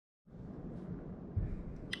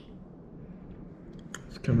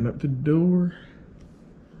Coming up the door.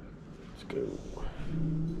 Let's go.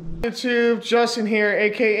 YouTube, Justin here,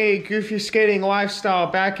 aka Goofy Skating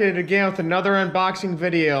Lifestyle, back at it again with another unboxing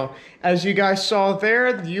video. As you guys saw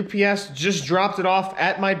there, the UPS just dropped it off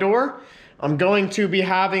at my door. I'm going to be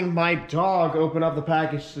having my dog open up the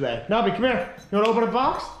package today. Nubby, come here. You want to open a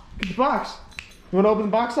box? Get the box. You want to open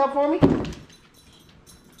the box up for me?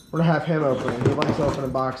 We're gonna have him open it. He likes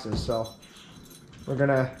opening boxes, so we're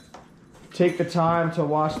gonna take the time to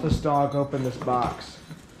watch this dog open this box.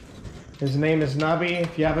 His name is Nubby,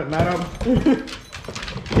 if you haven't met him.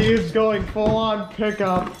 He is going full on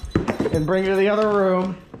pickup and bring it to the other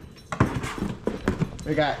room.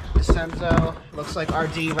 We got DeCenzo, looks like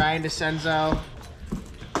RD Ryan DeCenzo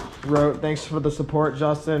wrote, "Thanks for the support,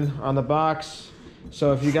 Justin," on the box.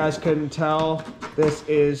 So if you guys couldn't tell, this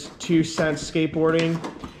is Cents Skateboarding.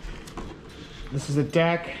 This is a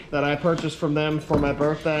deck that I purchased from them for my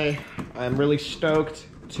birthday. I'm really stoked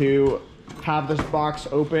to have this box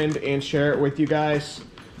opened and share it with you guys.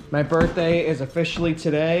 My birthday is officially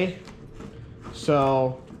today,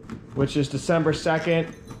 which is December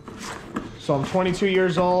 2nd. So I'm 22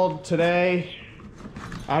 years old today.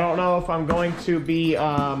 I don't know if I'm going to be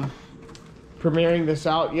premiering this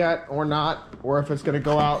out yet or not, or if it's gonna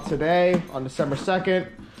go out today on December 2nd.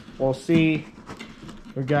 We'll see.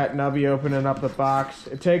 We got Nubby opening up the box.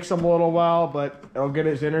 It takes him a little while, but it'll get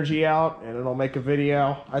his energy out and it'll make a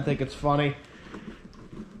video. I think it's funny.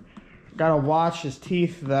 Gotta watch his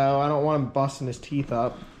teeth though. I don't want him busting his teeth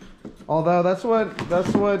up. Although that's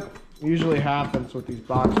what usually happens with these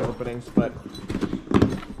box openings, but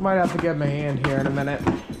might have to give him a hand here in a minute.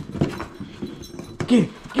 Get,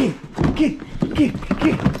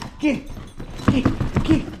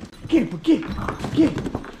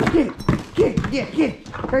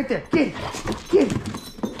 right there, get.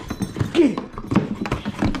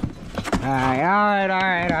 All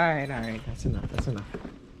right. That's enough.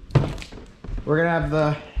 We're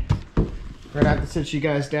gonna have to sit you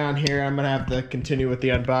guys down here. I'm gonna have to continue with the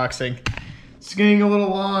unboxing. It's getting a little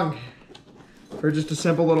long for just a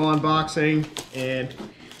simple little unboxing, and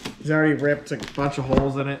he's already ripped a bunch of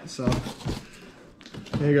holes in it, so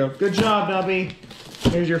there you go. Good job, Nubby.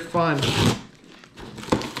 Here's your fun.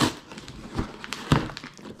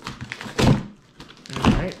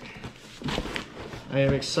 Alright. I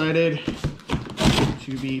am excited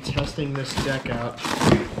to be testing this deck out.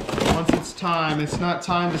 Once it's time, it's not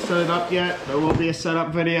time to set it up yet. There will be a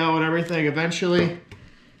setup video and everything eventually.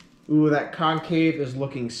 Ooh, that concave is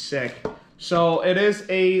looking sick. So it is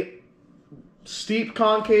a steep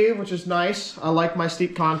concave, which is nice. I like my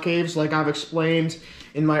steep concaves, like I've explained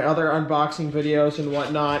in my other unboxing videos and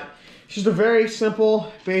whatnot. It's just a very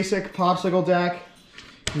simple, basic popsicle deck.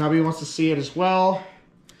 Nubby wants to see it as well.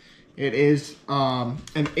 It is an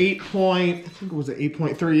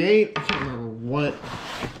 8.38. I can't remember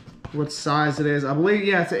what size it is. I believe,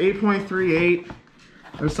 yeah, it's an 8.38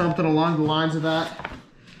 or something along the lines of that,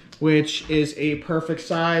 which is a perfect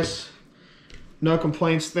size. No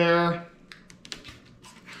complaints there.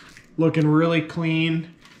 Looking really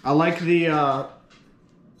clean. I like not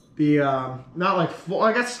like foil,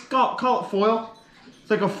 I guess call it foil. It's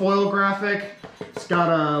like a foil graphic. It's got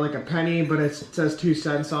like a penny, but it says 2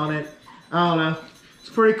 cents on it. I don't know. It's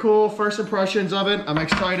pretty cool. First impressions of it. I'm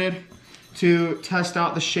excited to test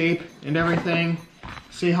out the shape and everything.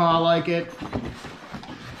 See how I like it.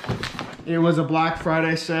 It was a Black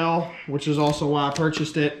Friday sale, which is also why I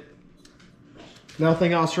purchased it.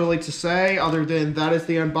 Nothing else really to say other than that is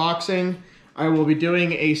the unboxing. I will be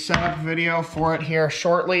doing a setup video for it here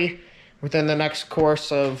shortly within the next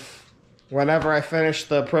course of whenever I finish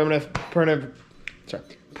the primitive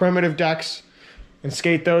decks and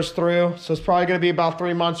skate those through. So it's probably going to be about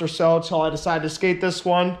 3 months or so until I decide to skate this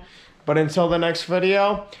one. But until the next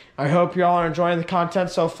video, I hope y'all are enjoying the content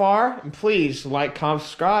so far. And please like, comment,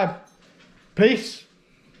 subscribe. Peace.